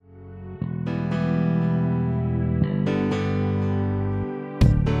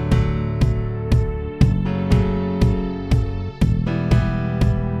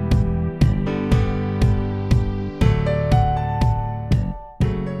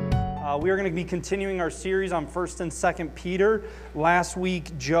We are going to be continuing our series on 1st and 2nd Peter. Last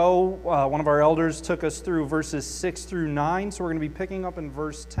week, Joe, one of our elders, took us through verses 6 through 9, so we're going to be picking up in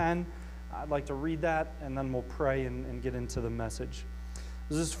verse 10. I'd like to read that, and then we'll pray and get into the message.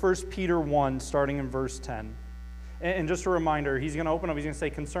 This is 1 Peter 1, starting in verse 10. And just a reminder, he's going to open up, he's going to say,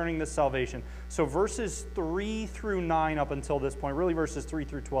 concerning this salvation. So verses 3 through 9 up until this point, really verses 3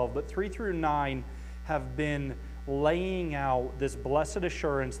 through 12, but 3 through 9 have been laying out this blessed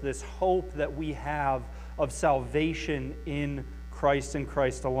assurance, this hope that we have of salvation in Christ and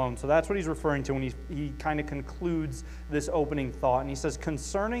Christ alone. So that's what he's referring to when he kind of concludes this opening thought. And he says,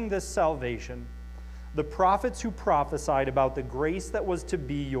 concerning this salvation, the prophets who prophesied about the grace that was to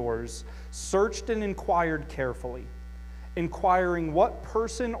be yours searched and inquired carefully, inquiring what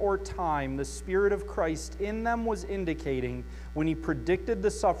person or time the Spirit of Christ in them was indicating when he predicted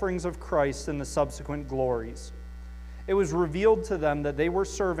the sufferings of Christ and the subsequent glories. It was revealed to them that they were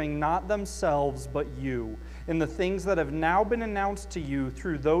serving not themselves but you, in the things that have now been announced to you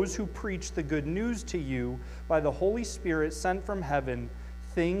through those who preach the good news to you by the Holy Spirit sent from heaven,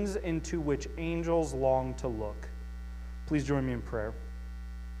 things into which angels long to look. Please join me in prayer.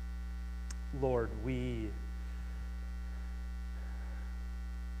 Lord, we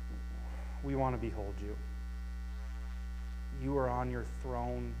want to behold you. You are on your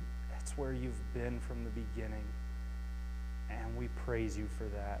throne. It's where you've been from the beginning. And we praise you for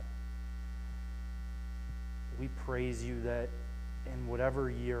that. We praise you that in whatever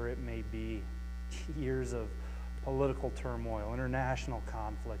year it may be, years of political turmoil, international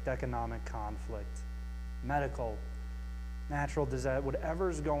conflict, economic conflict, medical, natural disaster,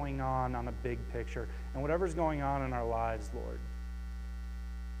 whatever's going on a big picture, and whatever's going on in our lives, Lord.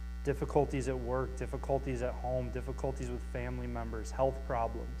 Difficulties at work, difficulties at home, difficulties with family members, health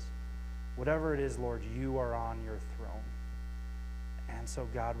problems. Whatever it is, Lord, you are on your throne. And so,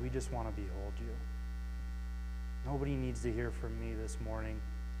 God, we just want to behold you. Nobody needs to hear from me this morning.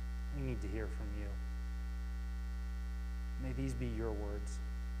 We need to hear from you. May these be your words.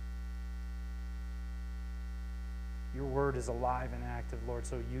 Your word is alive and active, Lord,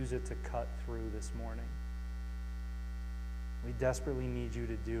 so use it to cut through this morning. We desperately need you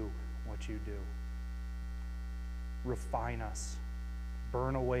to do what you do. Refine us.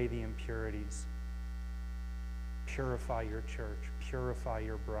 Burn away the impurities. Purify your church. Purify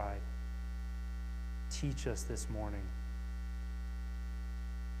your bride. Teach us this morning.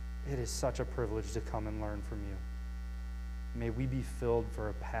 It is such a privilege to come and learn from you. May we be filled for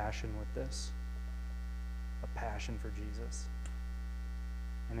a passion with this. A passion for Jesus.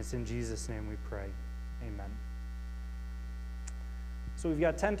 And it's in Jesus' name we pray. Amen. So we've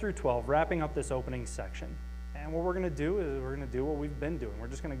got 10 through 12, wrapping up this opening section. And what we're going to do is we're going to do what we've been doing. We're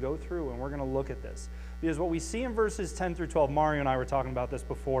just going to go through and we're going to look at this. Because what we see in verses 10 through 12, Mario and I were talking about this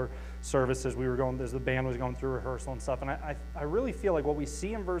before services. We were going, as the band was going through rehearsal and stuff. And I really feel like what we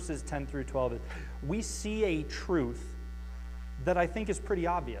see in verses 10 through 12 is we see a truth that I think is pretty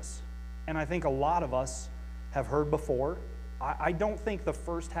obvious. And I think a lot of us have heard before. I don't think the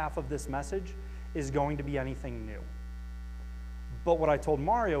first half of this message is going to be anything new. But what I told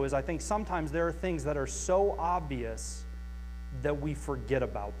Mario is I think sometimes there are things that are so obvious that we forget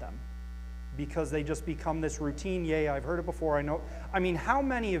about them because they just become this routine. Yay, I've heard it before. I know. I mean, how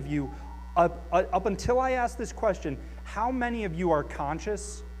many of you, up until I asked this question, how many of you are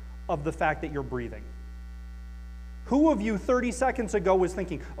conscious of the fact that you're breathing? Who of you 30 seconds ago was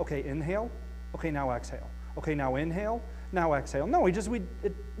thinking, okay, inhale, okay, now exhale. Okay, now inhale, now exhale. No,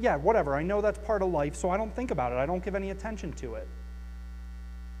 yeah, whatever. I know that's part of life, so I don't think about it. I don't give any attention to it.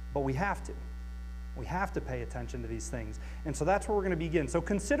 But we have to. We have to pay attention to these things. And so that's where we're going to begin. So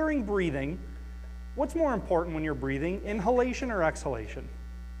considering breathing, what's more important when you're breathing, inhalation or exhalation?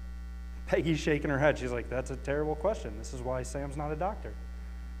 Peggy's shaking her head. She's like, that's a terrible question. This is why Sam's not a doctor.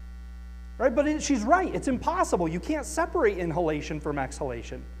 Right? But she's right. It's impossible. You can't separate inhalation from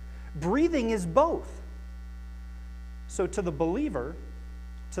exhalation. Breathing is both. So to the believer,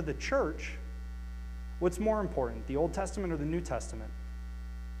 to the church, what's more important, the Old Testament or the New Testament?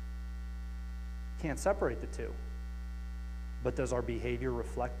 Can't separate the two. But does our behavior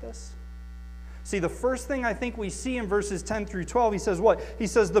reflect this? See, the first thing I think we see in verses 10 through 12, he says what? He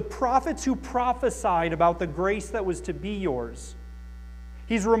says, the prophets who prophesied about the grace that was to be yours.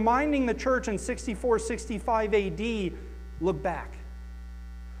 He's reminding the church in 64, 65 AD, look back.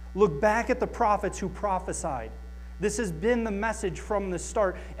 Look back at the prophets who prophesied. This has been the message from the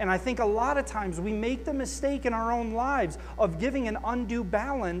start. And I think a lot of times we make the mistake in our own lives of giving an undue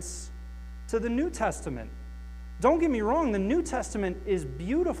balance to the New Testament. Don't get me wrong, the New Testament is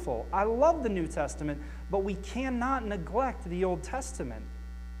beautiful. I love the New Testament, but we cannot neglect the Old Testament.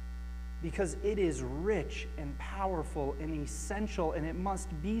 because it is rich and powerful and essential, and it must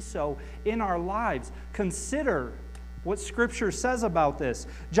be so in our lives. Consider what Scripture says about this.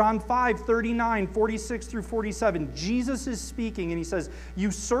 John 5:39, 46 through 47. Jesus is speaking, and he says,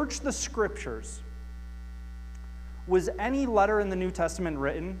 "You search the Scriptures." Was any letter in the New Testament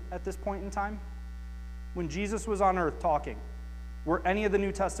written at this point in time? When Jesus was on earth talking, were any of the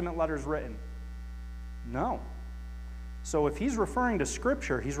New Testament letters written? No. So if he's referring to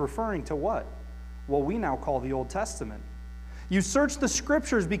Scripture, he's referring to what? What we now call the Old Testament. You search the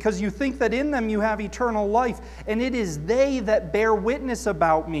Scriptures because you think that in them you have eternal life, and it is they that bear witness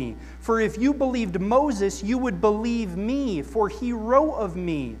about me. For if you believed Moses, you would believe me, for he wrote of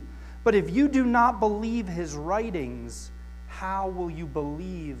me. But if you do not believe his writings, how will you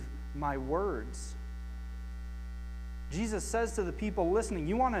believe my words? Jesus says to the people listening,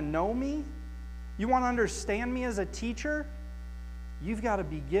 you want to know me? You want to understand me as a teacher? You've got to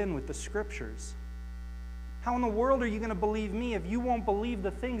begin with the Scriptures. How in the world are you going to believe me if you won't believe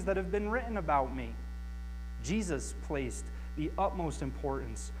the things that have been written about me? Jesus placed the utmost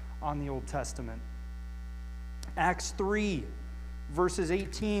importance on the Old Testament. Acts 3, verses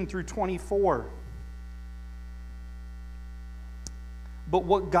 18 through 24. But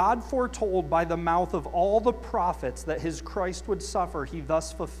what God foretold by the mouth of all the prophets that his Christ would suffer, he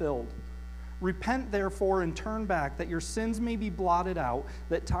thus fulfilled. Repent, therefore, and turn back, that your sins may be blotted out,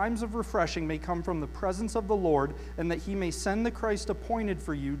 that times of refreshing may come from the presence of the Lord, and that he may send the Christ appointed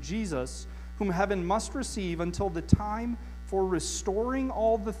for you, Jesus, whom heaven must receive until the time for restoring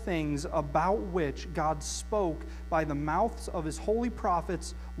all the things about which God spoke by the mouths of his holy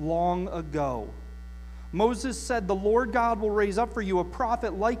prophets long ago. Moses said, the Lord God will raise up for you a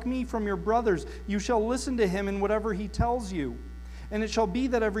prophet like me from your brothers. You shall listen to him in whatever he tells you. And it shall be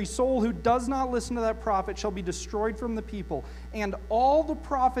that every soul who does not listen to that prophet shall be destroyed from the people. And all the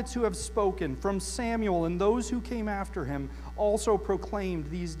prophets who have spoken, from Samuel and those who came after him, also proclaimed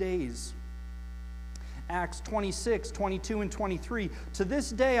these days. Acts 26, 22, and 23. To this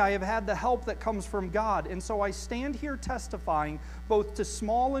day I have had the help that comes from God, and so I stand here testifying, both to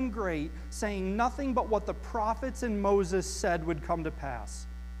small and great, saying nothing but what the prophets and Moses said would come to pass.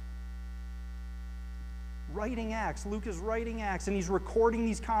 Writing Acts, Luke is writing Acts, and he's recording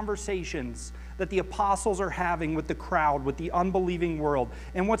these conversations that the apostles are having with the crowd, with the unbelieving world.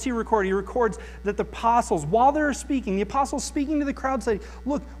 And what's he record? He records that the apostles, while they're speaking, the apostles speaking to the crowd say,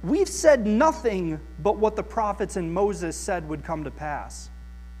 look, we've said nothing but what the prophets and Moses said would come to pass.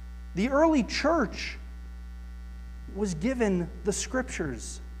 The early church was given the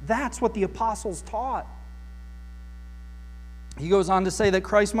Scriptures. That's what the apostles taught. He goes on to say that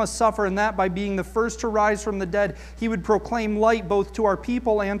Christ must suffer, and that by being the first to rise from the dead, he would proclaim light both to our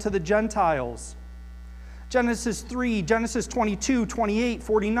people and to the Gentiles. Genesis 3, Genesis 22, 28,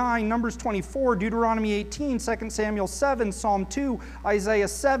 49, Numbers 24, Deuteronomy 18, 2 Samuel 7, Psalm 2, Isaiah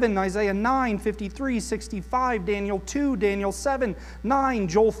 7, Isaiah 9, 53, 65, Daniel 2, Daniel 7, 9,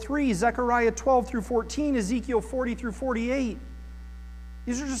 Joel 3, Zechariah 12 through 14, Ezekiel 40 through 48.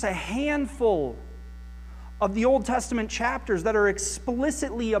 These are just a handful of the Old Testament chapters that are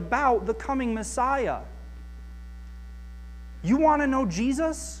explicitly about the coming Messiah. You want to know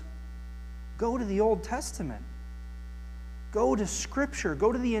Jesus? Go to the Old Testament. Go to Scripture.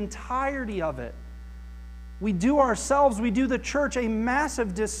 Go to the entirety of it. We do ourselves, we do the church a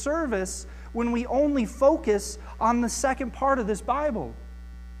massive disservice when we only focus on the second part of this Bible.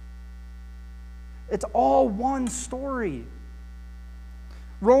 It's all one story.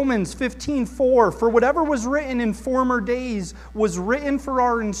 Romans 15:4, for whatever was written in former days was written for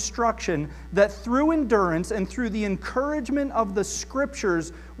our instruction, that through endurance and through the encouragement of the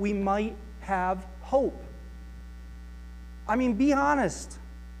Scriptures we might have hope. I mean, be honest.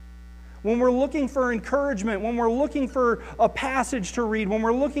 When we're looking for encouragement, when we're looking for a passage to read, when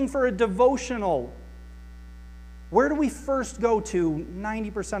we're looking for a devotional, where do we first go to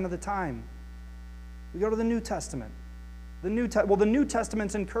 90% of the time? We go to the New Testament. The New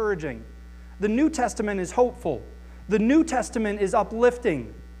Testament's encouraging. The New Testament is hopeful. The New Testament is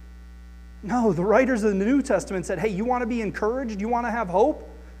uplifting. No, the writers of the New Testament said, hey, you want to be encouraged? You want to have hope?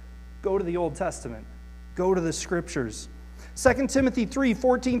 Go to the Old Testament. Go to the Scriptures. 2 Timothy 3,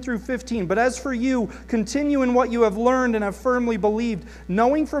 14 through 15. But as for you, continue in what you have learned and have firmly believed,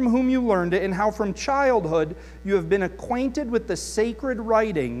 knowing from whom you learned it, and how from childhood you have been acquainted with the sacred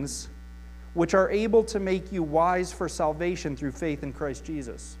writings, which are able to make you wise for salvation through faith in Christ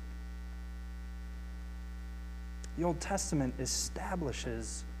Jesus. The Old Testament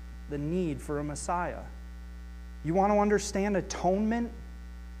establishes the need for a Messiah. You want to understand atonement?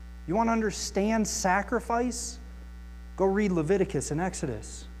 You want to understand sacrifice? Go read Leviticus and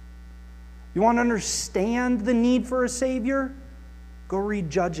Exodus. You want to understand the need for a Savior? Go read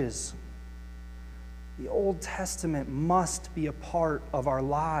Judges. The Old Testament must be a part of our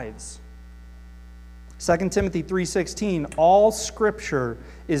lives. 2 Timothy 3:16, all Scripture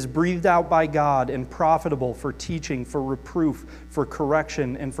is breathed out by God and profitable for teaching, for reproof, for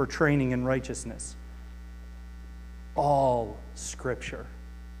correction, and for training in righteousness. All Scripture.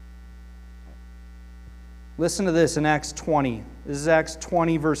 Listen to this in Acts 20. This is Acts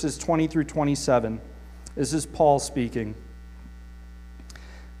 20, verses 20 through 27. This is Paul speaking.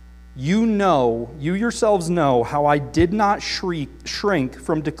 You yourselves know how I did not shrink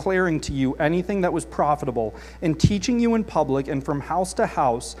from declaring to you anything that was profitable, and teaching you in public and from house to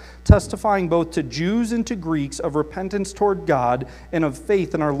house, testifying both to Jews and to Greeks of repentance toward God and of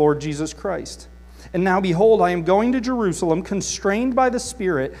faith in our Lord Jesus Christ. And now, behold, I am going to Jerusalem, constrained by the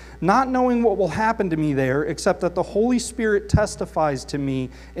Spirit, not knowing what will happen to me there, except that the Holy Spirit testifies to me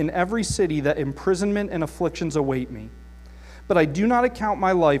in every city that imprisonment and afflictions await me. But I do not account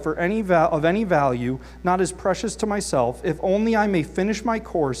my life of any value, not as precious to myself, if only I may finish my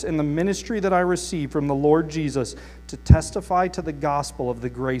course in the ministry that I received from the Lord Jesus to testify to the gospel of the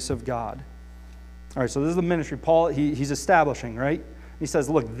grace of God. All right, so this is the ministry Paul, he's establishing, right? He says,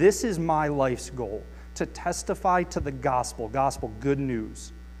 look, this is my life's goal, to testify to the gospel, good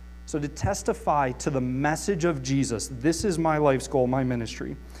news. So to testify to the message of Jesus, this is my life's goal, my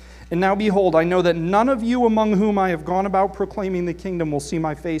ministry. And now behold, I know that none of you among whom I have gone about proclaiming the kingdom will see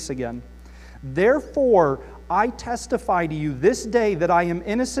my face again. Therefore, I testify to you this day that I am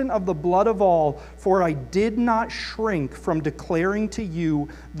innocent of the blood of all, for I did not shrink from declaring to you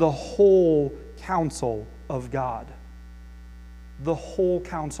the whole counsel of God. The whole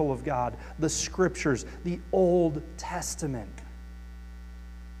counsel of God, the Scriptures, the Old Testament.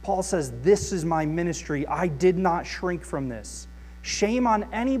 Paul says, this is my ministry. I did not shrink from this. Shame on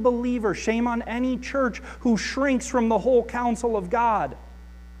any believer, shame on any church who shrinks from the whole counsel of God.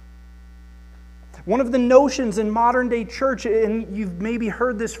 One of the notions in modern day church, and you've maybe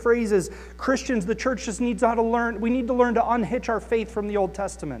heard this phrase, is Christians, the church just needs how to learn. We need to learn to unhitch our faith from the Old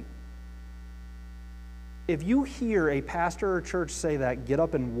Testament. If you hear a pastor or church say that, get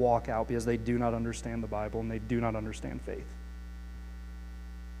up and walk out, because they do not understand the Bible and they do not understand faith.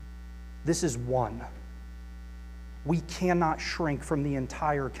 This is one. We cannot shrink from the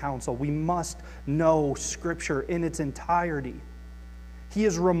entire counsel. We must know Scripture in its entirety. He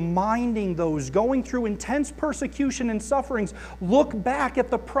is reminding those going through intense persecution and sufferings, look back at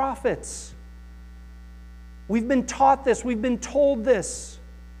the prophets. We've been taught this. We've been told this.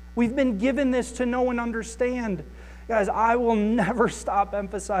 We've been given this to know and understand. Guys, I will never stop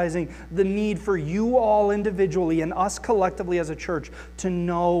emphasizing the need for you all individually and us collectively as a church to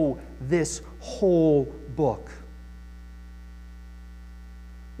know this whole book.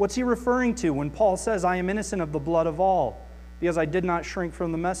 What's he referring to when Paul says, I am innocent of the blood of all, because I did not shrink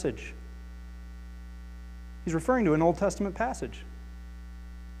from the message? He's referring to an Old Testament passage.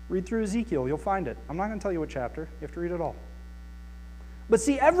 Read through Ezekiel, you'll find it. I'm not going to tell you what chapter. You have to read it all. But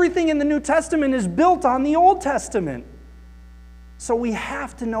see, everything in the New Testament is built on the Old Testament. So we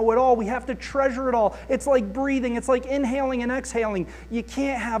have to know it all. We have to treasure it all. It's like breathing. It's like inhaling and exhaling. You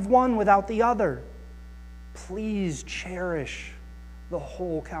can't have one without the other. Please cherish the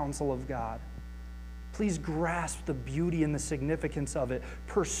whole counsel of God. Please grasp the beauty and the significance of it.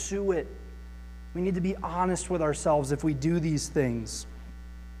 Pursue it. We need to be honest with ourselves if we do these things.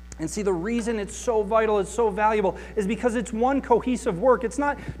 And see, the reason it's so vital, it's so valuable, is because it's one cohesive work. It's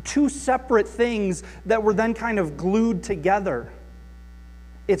not two separate things that were then kind of glued together.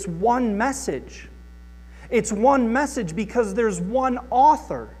 It's one message. It's one message because there's one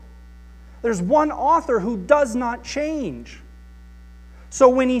author. There's one author who does not change. So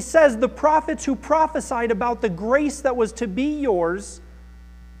when he says the prophets who prophesied about the grace that was to be yours,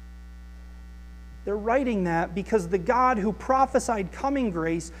 they're writing that because the God who prophesied coming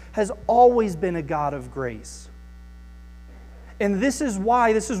grace has always been a God of grace. And this is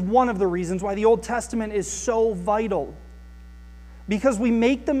one of the reasons why the Old Testament is so vital. Because we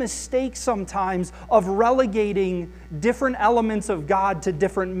make the mistake sometimes of relegating different elements of God to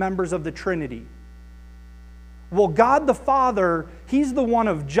different members of the Trinity. Well, God the Father, He's the one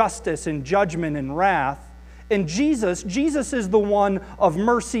of justice and judgment and wrath. And Jesus is the one of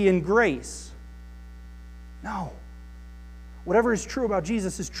mercy and grace. No. Whatever is true about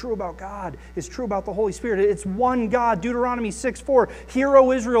Jesus is true about God, is true about the Holy Spirit. It's one God. Deuteronomy 6:4, Hear,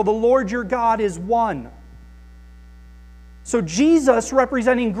 O Israel, the Lord your God is one. So Jesus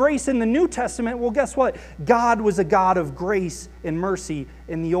representing grace in the New Testament, well, guess what? God was a God of grace and mercy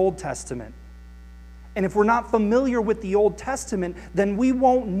in the Old Testament. And if we're not familiar with the Old Testament, then we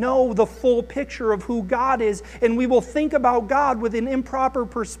won't know the full picture of who God is, and we will think about God with an improper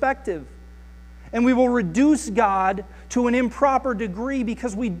perspective. And we will reduce God to an improper degree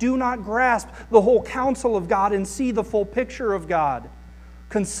because we do not grasp the whole counsel of God and see the full picture of God.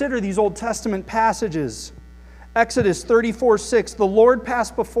 Consider these Old Testament passages. Exodus 34:6, the Lord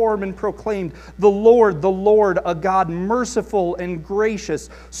passed before him and proclaimed, the Lord, a God merciful and gracious,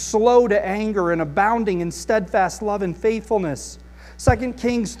 slow to anger and abounding in steadfast love and faithfulness. 2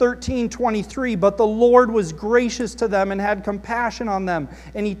 Kings 13:23, but the Lord was gracious to them and had compassion on them,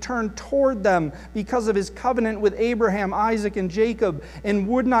 and he turned toward them because of his covenant with Abraham, Isaac, and Jacob, and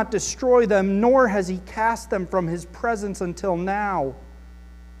would not destroy them, nor has he cast them from his presence until now.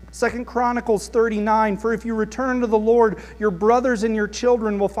 2 Chronicles 39, for if you return to the Lord, your brothers and your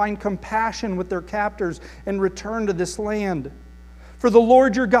children will find compassion with their captors and return to this land. For the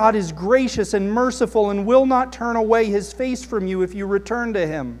Lord your God is gracious and merciful and will not turn away his face from you if you return to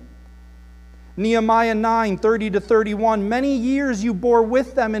him. Nehemiah 9:30-31, many years you bore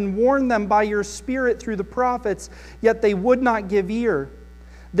with them and warned them by your spirit through the prophets, yet they would not give ear.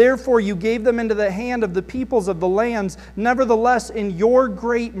 Therefore you gave them into the hand of the peoples of the lands. Nevertheless, in your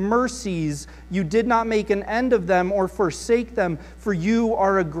great mercies you did not make an end of them or forsake them, for you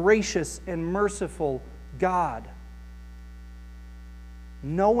are a gracious and merciful God.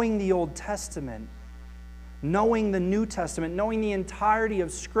 Knowing the Old Testament, knowing the New Testament, knowing the entirety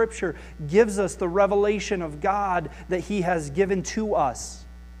of Scripture gives us the revelation of God that he has given to us.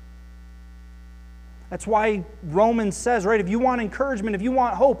 That's why Romans says, right, if you want encouragement, if you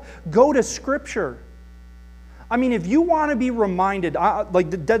want hope, go to Scripture. I mean, if you want to be reminded, like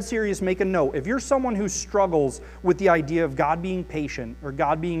the dead serious, make a note. If you're someone who struggles with the idea of God being patient or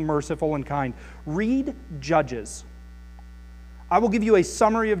God being merciful and kind, read Judges. I will give you a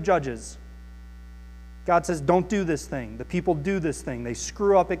summary of Judges. God says, don't do this thing. The people do this thing. They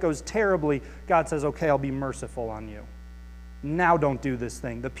screw up. It goes terribly. God says, okay, I'll be merciful on you. Now don't do this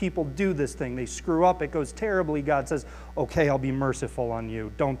thing. The people do this thing. They screw up. It goes terribly. God says, okay, I'll be merciful on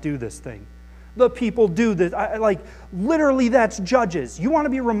you. Don't do this thing. The people do this. Literally, that's Judges. You want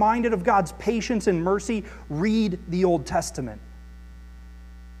to be reminded of God's patience and mercy? Read the Old Testament.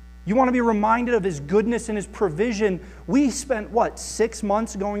 You want to be reminded of his goodness and his provision? We spent, 6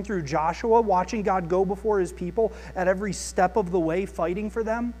 months going through Joshua, watching God go before his people at every step of the way, fighting for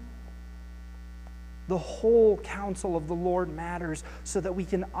them. The whole counsel of the Lord matters so that we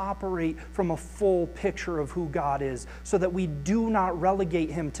can operate from a full picture of who God is, so that we do not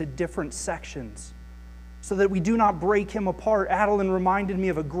relegate him to different sections, so that we do not break him apart. Adeline reminded me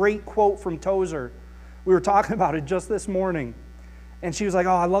of a great quote from Tozer. We were talking about it just this morning. And she was like,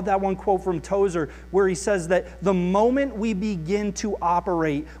 oh, I love that one quote from Tozer where he says that the moment we begin to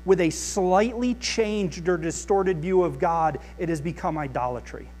operate with a slightly changed or distorted view of God, it has become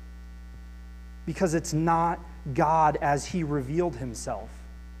idolatry. Because it's not God as he revealed himself.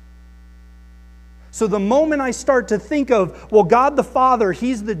 So the moment I start to think of, well, God the Father,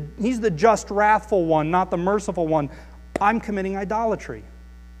 he's the just, wrathful one, not the merciful one, I'm committing idolatry.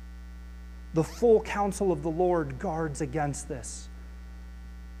 The full counsel of the Lord guards against this.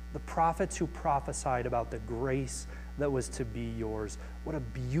 The prophets who prophesied about the grace that was to be yours. What a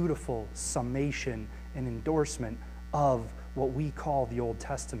beautiful summation and endorsement of what we call the Old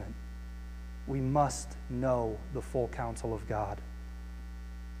Testament. We must know the full counsel of God.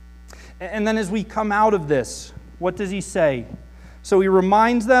 And then as we come out of this, what does he say? So he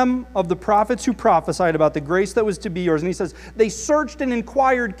reminds them of the prophets who prophesied about the grace that was to be yours. And he says, they searched and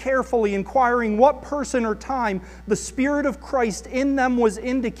inquired carefully, inquiring what person or time the Spirit of Christ in them was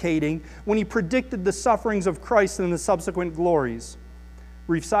indicating when he predicted the sufferings of Christ and the subsequent glories.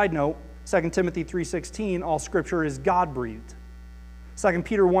 Brief side note, 2 Timothy 3:16, all Scripture is God-breathed. 2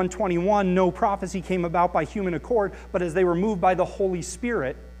 Peter 1:21, no prophecy came about by human accord, but as they were moved by the Holy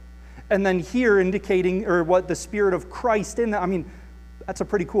Spirit. And then here indicating, or what the Spirit of Christ in them. I mean, that's a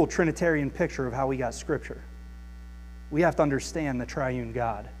pretty cool Trinitarian picture of how we got Scripture. We have to understand the triune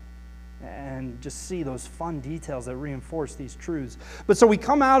God and just see those fun details that reinforce these truths. But so we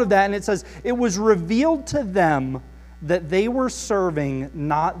come out of that and it says, it was revealed to them that they were serving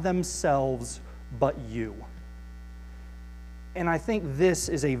not themselves, but you. And I think this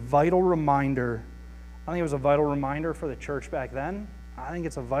is a vital reminder. I think it was a vital reminder for the church back then. I think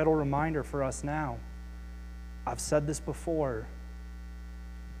it's a vital reminder for us now. I've said this before.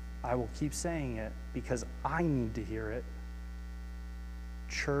 I will keep saying it because I need to hear it.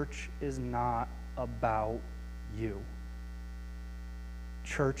 Church is not about you.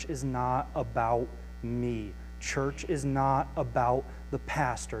 Church is not about me. Church is not about the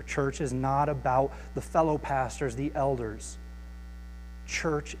pastor. Church is not about the fellow pastors, the elders.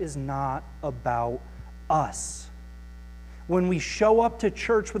 Church is not about us. When we show up to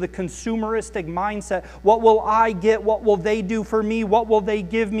church with a consumeristic mindset, what will I get? What will they do for me? What will they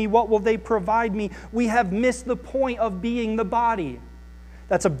give me? What will they provide me? We have missed the point of being the body.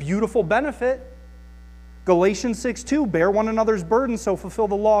 That's a beautiful benefit. Galatians 6:2, bear one another's burdens, so fulfill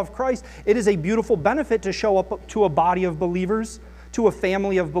the law of Christ. It is a beautiful benefit to show up to a body of believers, to a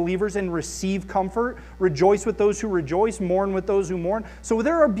family of believers, and receive comfort. Rejoice with those who rejoice, mourn with those who mourn. So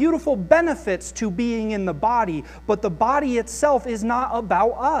there are beautiful benefits to being in the body, but the body itself is not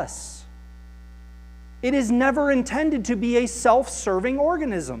about us. It is never intended to be a self-serving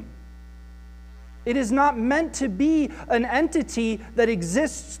organism. It is not meant to be an entity that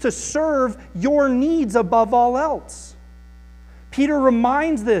exists to serve your needs above all else. Peter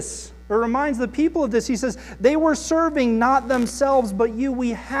reminds the people of this. He says, they were serving not themselves but you. We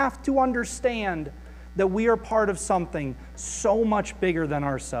have to understand that we are part of something so much bigger than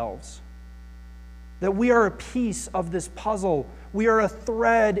ourselves. That we are a piece of this puzzle. We are a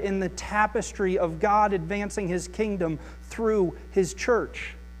thread in the tapestry of God advancing His kingdom through His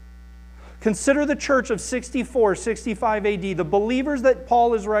church. Consider the church of 64, 65 AD, the believers that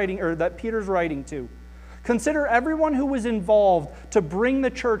Paul is writing, or that Peter's writing to. Consider everyone who was involved to bring the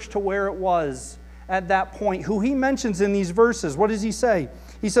church to where it was at that point, who he mentions in these verses. What does he say?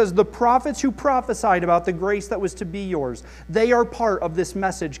 He says, the prophets who prophesied about the grace that was to be yours, they are part of this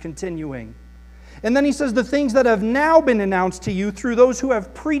message continuing. And then he says, the things that have now been announced to you through those who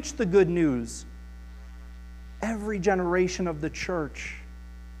have preached the good news. Every generation of the church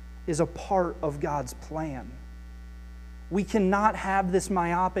is a part of God's plan. We cannot have this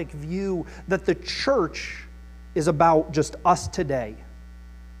myopic view that the church is about just us today.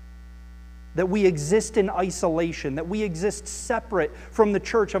 That we exist in isolation, that we exist separate from the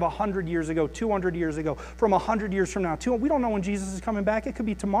church of 100 years ago, 200 years ago, from 100 years from now. We don't know when Jesus is coming back. It could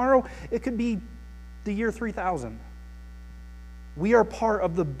be tomorrow. It could be the year 3000. We are part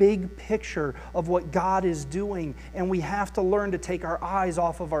of the big picture of what God is doing, and we have to learn to take our eyes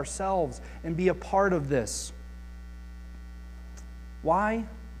off of ourselves and be a part of this. Why?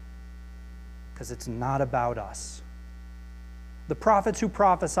 Because it's not about us. The prophets who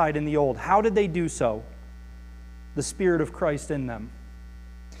prophesied in the old, how did they do so? The Spirit of Christ in them.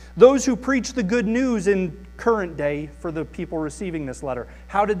 Those who preach the good news in current day for the people receiving this letter,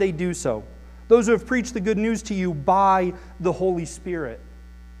 how did they do so? Those who have preached the good news to you by the Holy Spirit.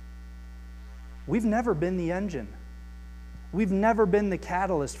 We've never been the engine. We've never been the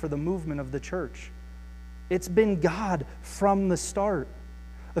catalyst for the movement of the church. It's been God from the start.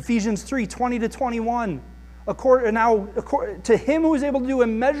 Ephesians 3:20-21. To Him who is able to do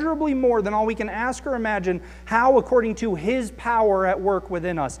immeasurably more than all we can ask or imagine, how according to His power at work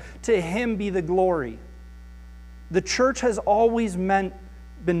within us, to Him be the glory. The church has always been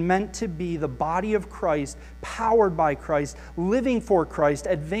meant to be the body of Christ, powered by Christ, living for Christ,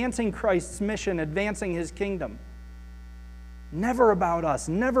 advancing Christ's mission, advancing His kingdom. Never about us,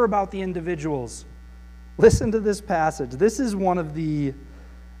 never about the individuals. Listen to this passage. I think this is one of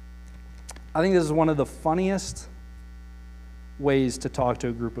the funniest ways to talk to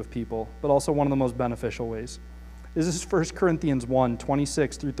a group of people, but also one of the most beneficial ways. This is 1 Corinthians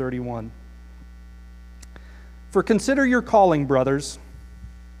 1:26-31. For consider your calling, brothers.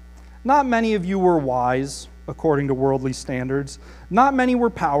 Not many of you were wise, according to worldly standards. Not many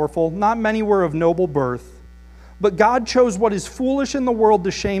were powerful. Not many were of noble birth. But God chose what is foolish in the world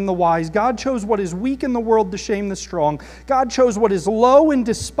to shame the wise. God chose what is weak in the world to shame the strong. God chose what is low and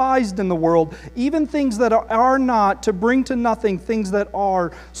despised in the world, even things that are not, to bring to nothing things that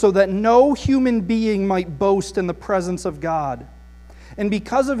are, so that no human being might boast in the presence of God. And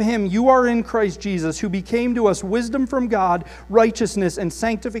because of Him, you are in Christ Jesus, who became to us wisdom from God, righteousness and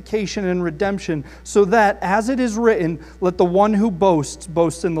sanctification and redemption, so that, as it is written, let the one who boasts,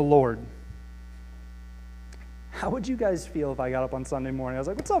 boast in the Lord. How would you guys feel if I got up on Sunday morning? I was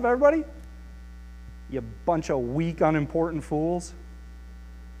like, what's up, everybody? You bunch of weak, unimportant fools.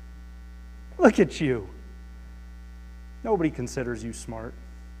 Look at you. Nobody considers you smart.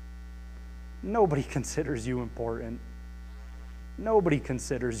 Nobody considers you important. Nobody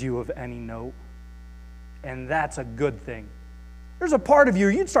considers you of any note. And that's a good thing. There's a part of you,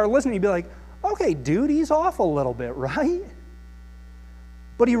 you'd start listening, you'd be like, okay, dude, he's off a little bit, right?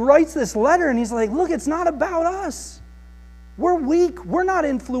 But he writes this letter and he's like, look, it's not about us. We're weak. We're not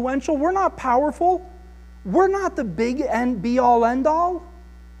influential. We're not powerful. We're not the big end, be all, end all.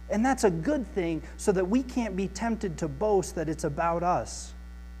 And that's a good thing so that we can't be tempted to boast that it's about us.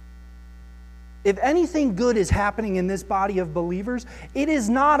 If anything good is happening in this body of believers, it is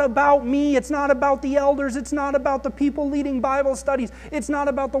not about me. It's not about the elders. It's not about the people leading Bible studies. It's not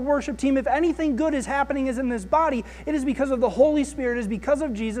about the worship team. If anything good is happening in this body, it is because of the Holy Spirit. It is because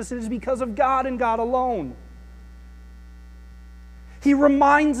of Jesus. It is because of God and God alone. He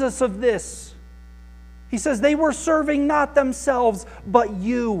reminds us of this. He says, they were serving not themselves, but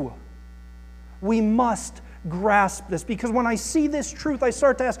you. We must grasp this, because when I see this truth, I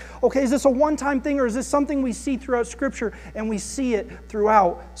start to ask, okay, is this a one-time thing, or is this something we see throughout Scripture? And we see it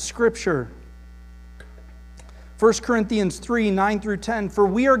throughout Scripture. 1 Corinthians 3, 9 through 10, for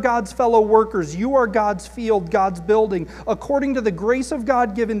we are God's fellow workers. You are God's field, God's building. According to the grace of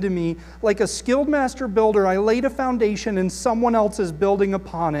God given to me, like a skilled master builder, I laid a foundation and someone else is building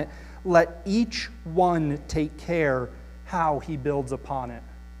upon it. Let each one take care how he builds upon it.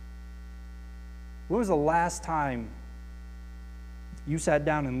 When was the last time you sat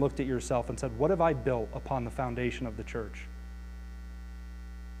down and looked at yourself and said, what have I built upon the foundation of the church?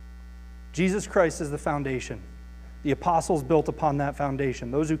 Jesus Christ is the foundation. The apostles built upon that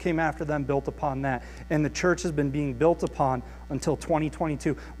foundation. Those who came after them built upon that. And the church has been being built upon until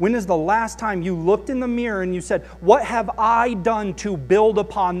 2022. When is the last time you looked in the mirror and you said, what have I done to build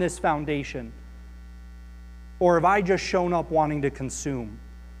upon this foundation? Or have I just shown up wanting to consume?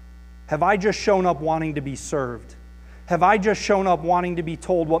 Have I just shown up wanting to be served? Have I just shown up wanting to be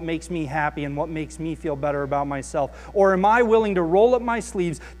told what makes me happy and what makes me feel better about myself? Or am I willing to roll up my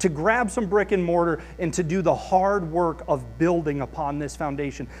sleeves, to grab some brick and mortar, and to do the hard work of building upon this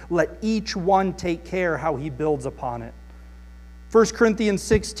foundation? Let each one take care how he builds upon it. 1 Corinthians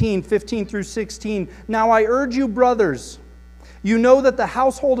 16, 15 through 16. Now I urge you, brothers, you know that the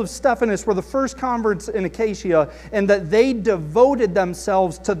household of Stephanas were the first converts in Achaia, and that they devoted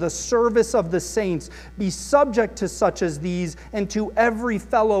themselves to the service of the saints. Be subject to such as these, and to every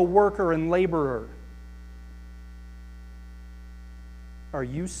fellow worker and laborer. Are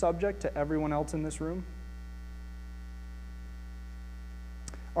you subject to everyone else in this room?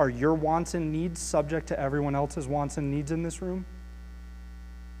 Are your wants and needs subject to everyone else's wants and needs in this room?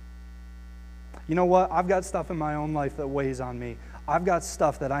 You know what? I've got stuff in my own life that weighs on me. I've got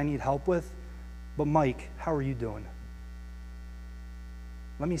stuff that I need help with. But Mike, how are you doing?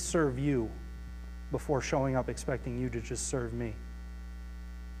 Let me serve you before showing up expecting you to just serve me.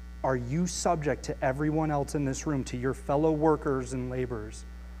 Are you subject to everyone else in this room, to your fellow workers and laborers?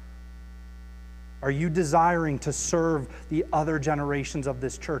 Are you desiring to serve the other generations of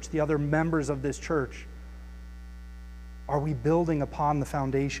this church, the other members of this church? Are we building upon the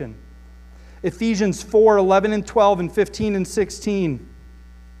foundation? Ephesians 4, 11 and 12 and 15 and 16.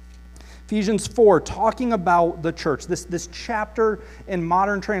 Ephesians 4, talking about the church. This chapter in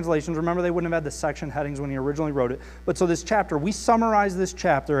modern translations, remember they wouldn't have had the section headings when he originally wrote it. But so this chapter, we summarize this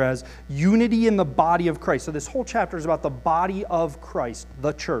chapter as unity in the body of Christ. So this whole chapter is about the body of Christ,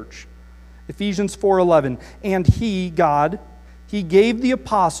 the church. Ephesians 4:11. And he, God, he gave the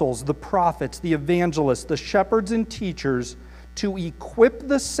apostles, the prophets, the evangelists, the shepherds and teachers to equip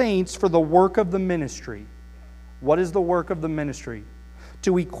the saints for the work of the ministry. What is the work of the ministry?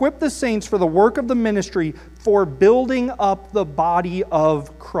 To equip the saints for the work of the ministry, for building up the body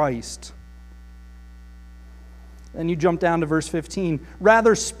of Christ. And you jump down to verse 15.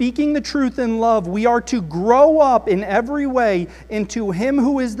 Rather, speaking the truth in love, we are to grow up in every way into Him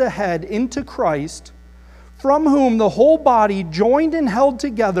who is the head, into Christ, from whom the whole body, joined and held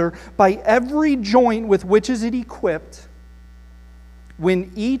together by every joint with which is it equipped,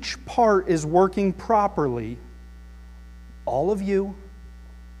 when each part is working properly, all of you,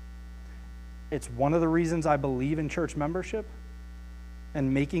 it's one of the reasons I believe in church membership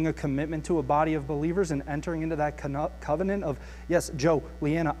and making a commitment to a body of believers and entering into that covenant of, yes, Joe,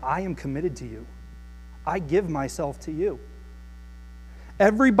 Leanna, I am committed to you. I give myself to you.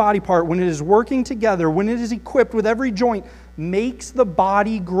 Every body part, when it is working together, when it is equipped with every joint, makes the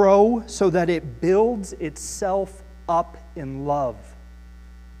body grow so that it builds itself up in love.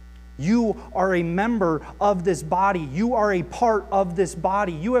 You are a member of this body. You are a part of this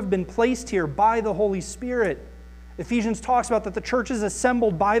body. You have been placed here by the Holy Spirit. Ephesians talks about that the church is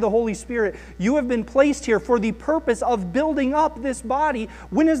assembled by the Holy Spirit. You have been placed here for the purpose of building up this body.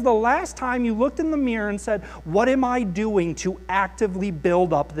 When is the last time you looked in the mirror and said, what am I doing to actively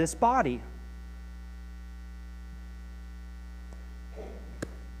build up this body?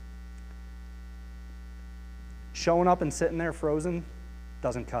 Showing up and sitting there frozen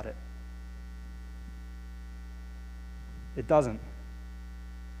doesn't cut it. It doesn't.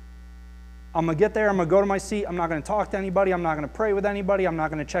 I'm going to get there, I'm going to go to my seat, I'm not going to talk to anybody, I'm not going to pray with anybody, I'm not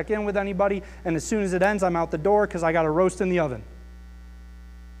going to check in with anybody, and as soon as it ends, I'm out the door because I got a roast in the oven.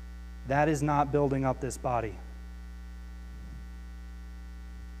 That is not building up this body.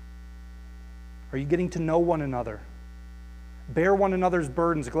 Are you getting to know one another? Bear one another's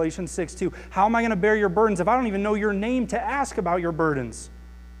burdens, Galatians 6:2. How am I going to bear your burdens if I don't even know your name to ask about your burdens?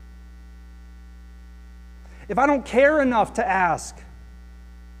 If I don't care enough to ask,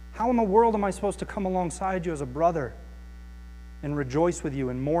 how in the world am I supposed to come alongside you as a brother and rejoice with you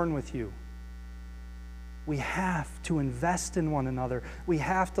and mourn with you? We have to invest in one another. We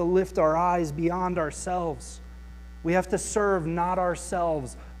have to lift our eyes beyond ourselves. We have to serve not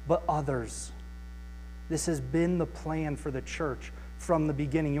ourselves, but others. This has been the plan for the church from the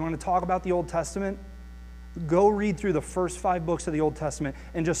beginning. You want to talk about the Old Testament? Go read through the first 5 books of the Old Testament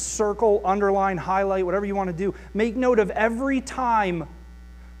and just circle, underline, highlight, whatever you want to do. Make note of every time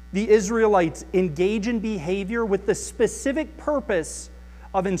the Israelites engage in behavior with the specific purpose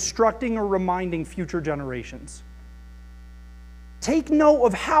of instructing or reminding future generations. Take note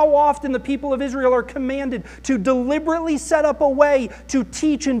of how often the people of Israel are commanded to deliberately set up a way to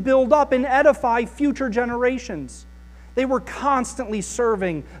teach and build up and edify future generations. They were constantly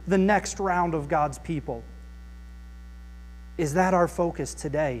serving the next round of God's people. Is that our focus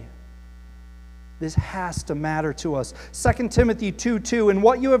today? This has to matter to us. 2 Timothy 2:2, and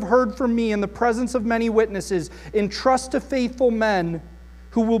what you have heard from me in the presence of many witnesses, entrust to faithful men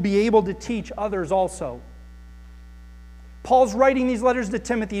who will be able to teach others also. Paul's writing these letters to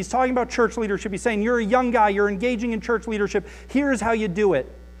Timothy. He's talking about church leadership. He's saying, you're a young guy, you're engaging in church leadership. Here's how you do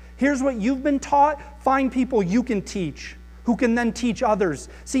it. Here's what you've been taught. Find people you can teach, who can then teach others.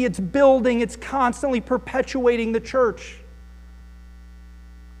 See, it's building, it's constantly perpetuating the church.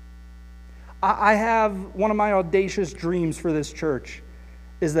 I have one of my audacious dreams for this church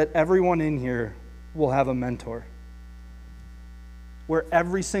is that everyone in here will have a mentor, where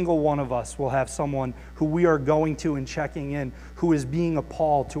every single one of us will have someone who we are going to and checking in, who is being a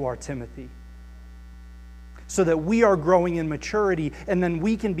Paul to our Timothy, so that we are growing in maturity, and then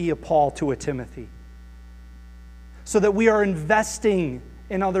we can be a Paul to a Timothy, so that we are investing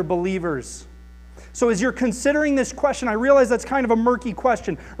in other believers. So as you're considering this question, I realize that's kind of a murky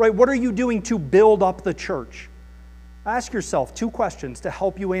question, right? What are you doing to build up the church? Ask yourself 2 questions to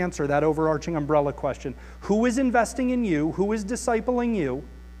help you answer that overarching umbrella question. Who is investing in you? Who is discipling you?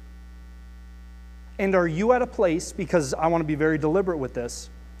 And are you at a place, because I want to be very deliberate with this,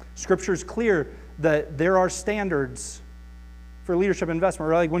 Scripture is clear that there are standards for leadership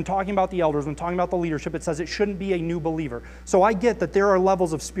investment. Like when talking about the elders, when talking about the leadership, it says it shouldn't be a new believer. So I get that there are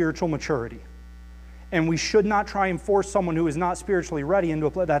levels of spiritual maturity. And we should not try and force someone who is not spiritually ready into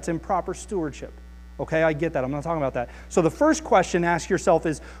a place. That's improper stewardship. Okay, I get that. I'm not talking about that. So the first question to ask yourself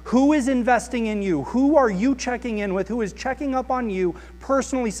is, who is investing in you? Who are you checking in with? Who is checking up on you,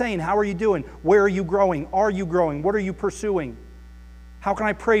 personally saying, how are you doing? Where are you growing? Are you growing? What are you pursuing? How can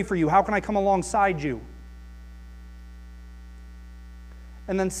I pray for you? How can I come alongside you?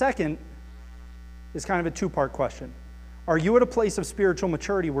 And then second is kind of a 2-part question. Are you at a place of spiritual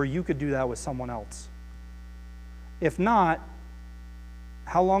maturity where you could do that with someone else? If not,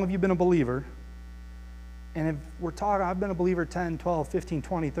 how long have you been a believer? And if we're talking, I've been a believer 10, 12, 15,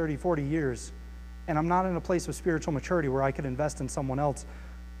 20, 30, 40 years, and I'm not in a place of spiritual maturity where I could invest in someone else,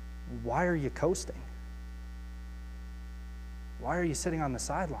 why are you coasting? Why are you sitting on the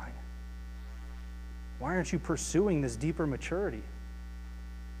sideline? Why aren't you pursuing this deeper maturity?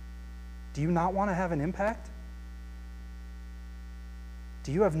 Do you not want to have an impact?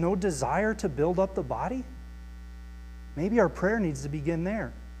 Do you have no desire to build up the body? Maybe our prayer needs to begin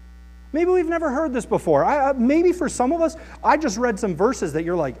there. Maybe we've never heard this before. Maybe for some of us, I just read some verses that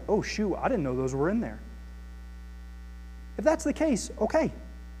you're like, oh shoot, I didn't know those were in there. If that's the case, okay.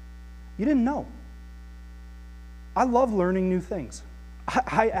 You didn't know. I love learning new things.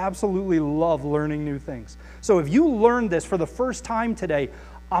 I absolutely love learning new things. So if you learned this for the first time today,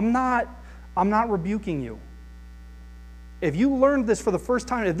 I'm not rebuking you. If you learned this for the first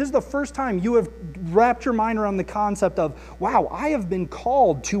time, if this is the first time you have wrapped your mind around the concept of, wow, I have been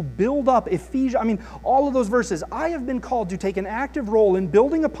called to build up all of those verses, I have been called to take an active role in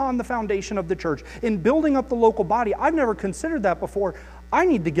building upon the foundation of the church, in building up the local body. I've never considered that before. I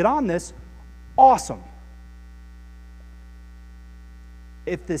need to get on this. Awesome.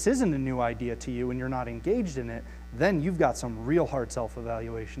 If this isn't a new idea to you and you're not engaged in it, then you've got some real hard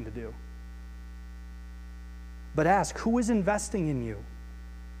self-evaluation to do. But ask, who is investing in you?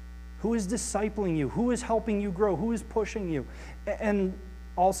 Who is discipling you? Who is helping you grow? Who is pushing you? And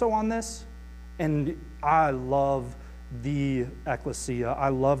also on this, and I love the ecclesia. I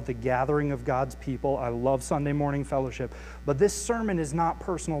love the gathering of God's people. I love Sunday morning fellowship. But this sermon is not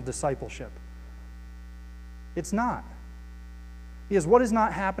personal discipleship. It's not. Because what is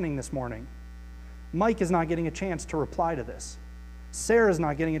not happening this morning? Mike is not getting a chance to reply to this. Sarah's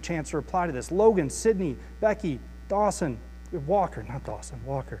not getting a chance to reply to this. Logan, Sydney, Becky, Dawson, Walker, not Dawson,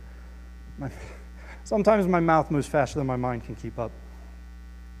 Walker. Sometimes my mouth moves faster than my mind can keep up.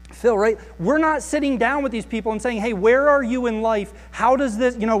 Phil, right? We're not sitting down with these people and saying, hey, where are you in life? How does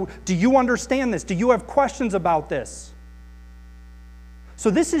this, do you understand this? Do you have questions about this? So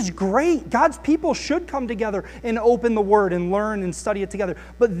this is great. God's people should come together and open the Word and learn and study it together.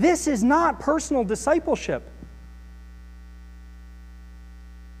 But this is not personal discipleship.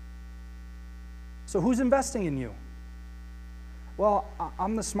 So who's investing in you? Well,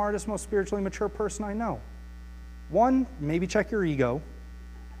 I'm the smartest, most spiritually mature person I know. 1, maybe check your ego.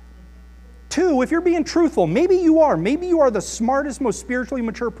 2, if you're being truthful, maybe you are. Maybe you are the smartest, most spiritually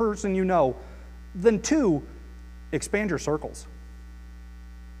mature person you know. Then 2, expand your circles.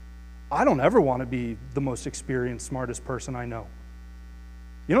 I don't ever want to be the most experienced, smartest person I know.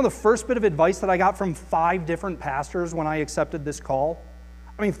 You know the first bit of advice that I got from 5 different pastors when I accepted this call?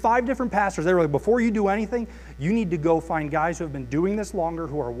 5 different pastors, they were like, before you do anything, you need to go find guys who have been doing this longer,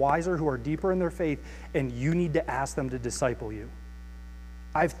 who are wiser, who are deeper in their faith, and you need to ask them to disciple you.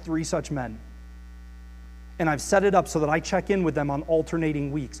 I have 3 such men. And I've set it up so that I check in with them on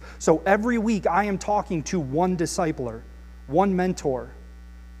alternating weeks. So every week I am talking to one discipler, one mentor,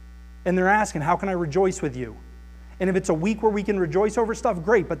 and they're asking, how can I rejoice with you? And if it's a week where we can rejoice over stuff,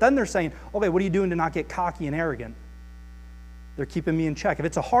 great. But then they're saying, okay, what are you doing to not get cocky and arrogant? They're keeping me in check. If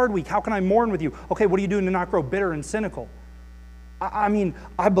it's a hard week, how can I mourn with you? Okay, what are you doing to not grow bitter and cynical?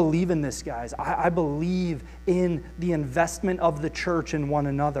 I believe in this, guys. I believe in the investment of the church in one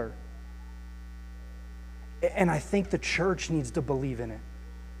another. And I think the church needs to believe in it.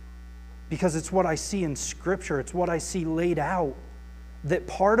 Because it's what I see in Scripture. It's what I see laid out. That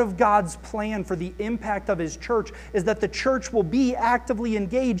part of God's plan for the impact of His church is that the church will be actively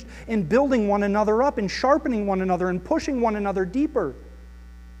engaged in building one another up and sharpening one another and pushing one another deeper.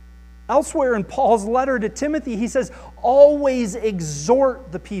 Elsewhere in Paul's letter to Timothy, he says, always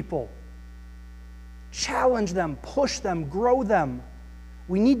exhort the people. Challenge them, push them, grow them.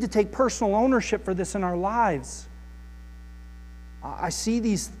 We need to take personal ownership for this in our lives. I see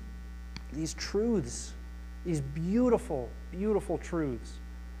these truths, these beautiful, beautiful truths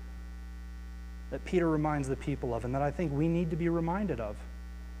that Peter reminds the people of and that I think we need to be reminded of.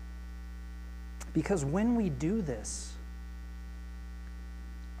 Because when we do this,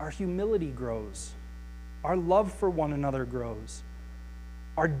 our humility grows, our love for one another grows,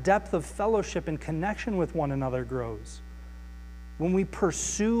 our depth of fellowship and connection with one another grows. When we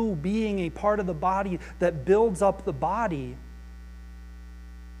pursue being a part of the body that builds up the body,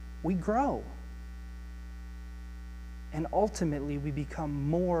 we grow. And ultimately, we become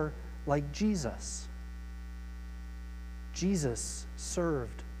more like Jesus. Jesus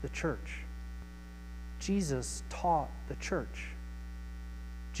served the church. Jesus taught the church.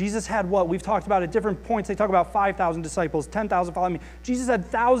 Jesus had what? We've talked about at different points. They talk about 5,000 disciples, 10,000 following me. Jesus had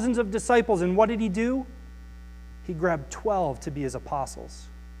thousands of disciples, and what did He do? He grabbed 12 to be His apostles,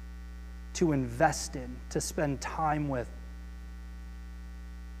 to invest in, to spend time with.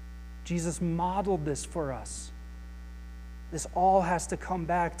 Jesus modeled this for us. This all has to come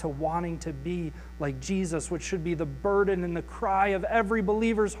back to wanting to be like Jesus, which should be the burden and the cry of every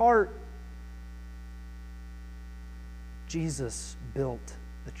believer's heart. Jesus built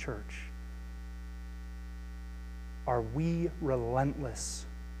the church. Are we relentless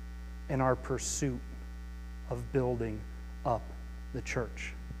in our pursuit of building up the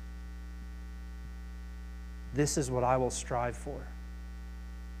church? This is what I will strive for.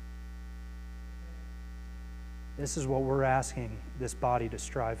 This is what we're asking this body to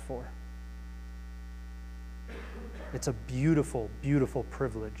strive for. It's a beautiful, beautiful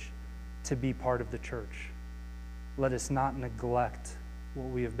privilege to be part of the church. Let us not neglect what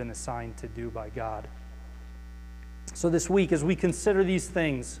we have been assigned to do by God. So this week, as we consider these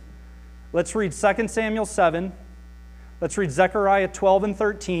things, let's read 2 Samuel 7. Let's read Zechariah 12 and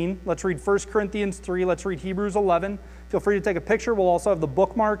 13. Let's read 1 Corinthians 3. Let's read Hebrews 11. Feel free to take a picture. We'll also have the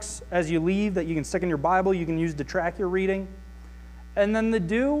bookmarks as you leave that you can stick in your Bible. You can use to track your reading. And then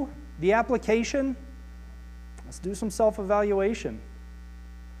the application, let's do some self-evaluation.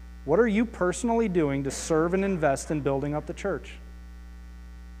 What are you personally doing to serve and invest in building up the church?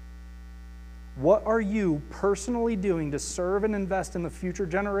 What are you personally doing to serve and invest in the future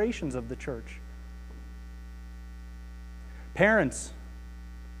generations of the church? Parents,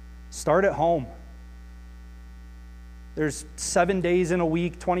 start at home. There's 7 days in a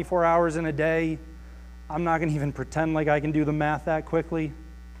week, 24 hours in a day. I'm not going to even pretend like I can do the math that quickly.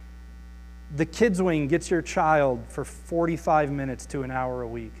 The kids wing gets your child for 45 minutes to an hour a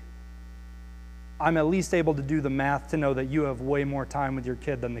week. I'm at least able to do the math to know that you have way more time with your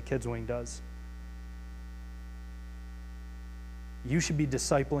kid than the kids wing does. You should be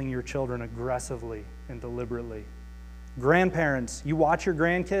discipling your children aggressively and deliberately. Grandparents, you watch your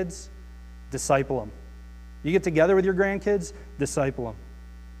grandkids, disciple them. You get together with your grandkids, disciple them.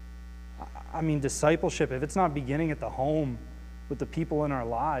 I mean, discipleship, if it's not beginning at the home with the people in our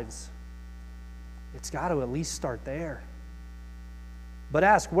lives, it's got to at least start there. But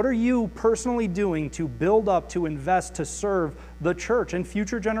ask, what are you personally doing to build up, to invest, to serve the church and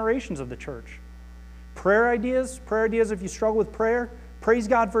future generations of the church? Prayer ideas, if you struggle with prayer, praise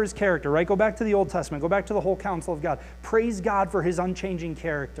God for his character, right? Go back to the Old Testament. Go back to the whole counsel of God. Praise God for his unchanging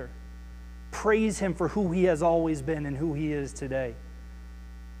character. Praise him for who he has always been and who he is today.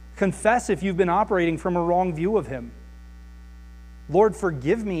 Confess if you've been operating from a wrong view of him. Lord,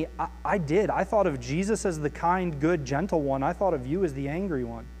 forgive me. I did. I thought of Jesus as the kind, good, gentle one. I thought of you as the angry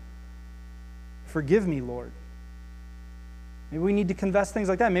one. Forgive me, Lord. Maybe we need to confess things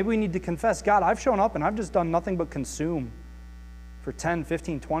like that. Maybe we need to confess, God, I've shown up and I've just done nothing but consume for 10,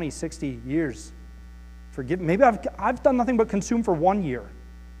 15, 20, 60 years. Forgive me. Maybe I've done nothing but consume for 1 year.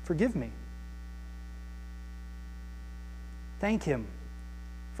 Forgive me. Thank him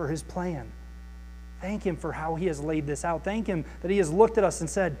for his plan. Thank him for how he has laid this out. Thank him that he has looked at us and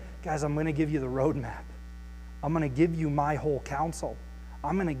said, guys, I'm going to give you the roadmap. I'm going to give you my whole counsel.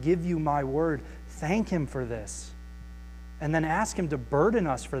 I'm going to give you my word. Thank him for this. And then ask him to burden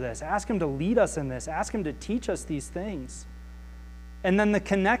us for this. Ask him to lead us in this. Ask him to teach us these things. And then the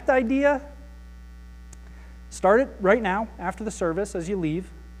connect idea, start it right now after the service as you leave.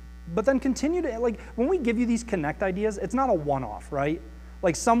 But then continue to, like, when we give you these connect ideas, it's not a one-off, right?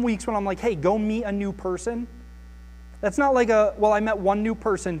 Like some weeks when I'm like, hey, go meet a new person. That's not like I met one new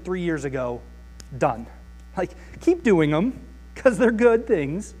person 3 years ago, done. Like, keep doing them because they're good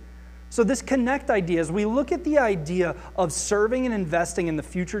things. So this connect idea, as we look at the idea of serving and investing in the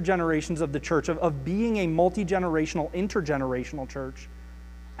future generations of the church, of being a multi-generational, intergenerational church,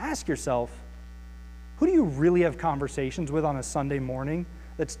 ask yourself, who do you really have conversations with on a Sunday morning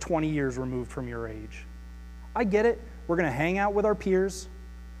that's 20 years removed from your age? I get it. We're going to hang out with our peers.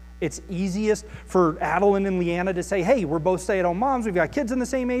 It's easiest for Adeline and Leanna to say, hey, we're both stay-at-home moms. We've got kids in the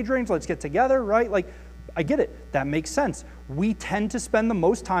same age range. Let's get together, right? Like, I get it. That makes sense. We tend to spend the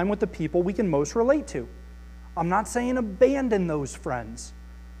most time with the people we can most relate to. I'm not saying abandon those friends.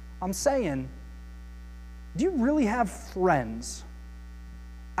 I'm saying, do you really have friends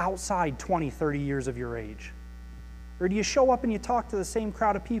outside 20, 30 years of your age? Or do you show up and you talk to the same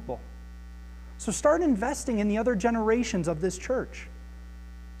crowd of people? So start investing in the other generations of this church.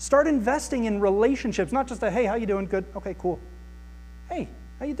 Start investing in relationships, not just a, hey, how you doing? Good. Okay, cool. Hey,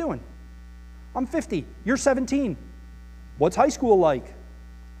 how you doing? I'm 50. You're 17. What's high school like?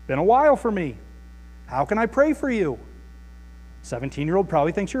 Been a while for me. How can I pray for you? 17-year-old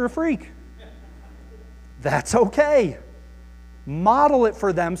probably thinks you're a freak. That's okay. Model it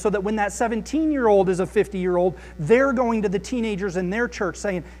for them so that when that 17-year-old is a 50-year-old, they're going to the teenagers in their church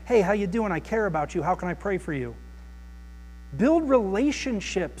saying, hey, how you doing? I care about you. How can I pray for you? Build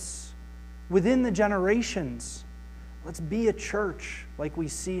relationships within the generations. Let's be a church like we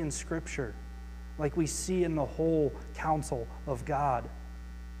see in Scripture, like we see in the whole counsel of God.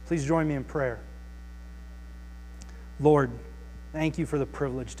 Please join me in prayer. Lord, thank you for the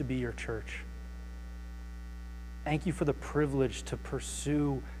privilege to be your church. Thank you for the privilege to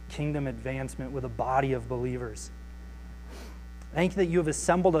pursue kingdom advancement with a body of believers. Thank you that you have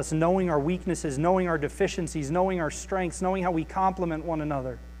assembled us knowing our weaknesses, knowing our deficiencies, knowing our strengths, knowing how we complement one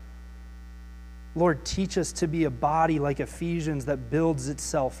another. Lord, teach us to be a body like Ephesians that builds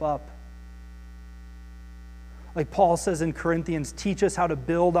itself up. Like Paul says in Corinthians, teach us how to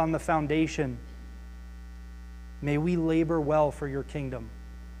build on the foundation. May we labor well for your kingdom.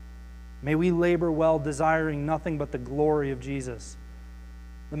 May we labor well, desiring nothing but the glory of Jesus,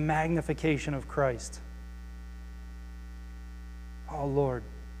 the magnification of Christ. Oh, Lord,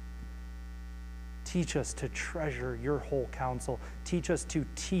 teach us to treasure your whole counsel. Teach us to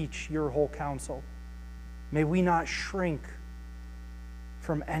teach your whole counsel. May we not shrink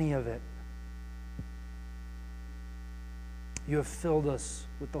from any of it. You have filled us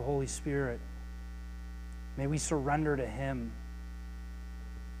with the Holy Spirit. May we surrender to him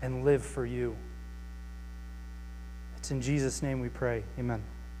and live for you. It's in Jesus' name we pray. Amen.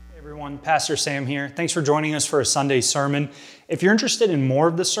 Everyone, Pastor Sam here. Thanks for joining us for a Sunday sermon. If you're interested in more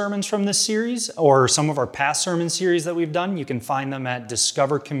of the sermons from this series or some of our past sermon series that we've done, you can find them at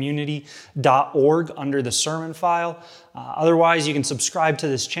discovercommunity.org under the sermon file. Otherwise, you can subscribe to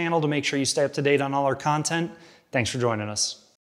this channel to make sure you stay up to date on all our content. Thanks for joining us.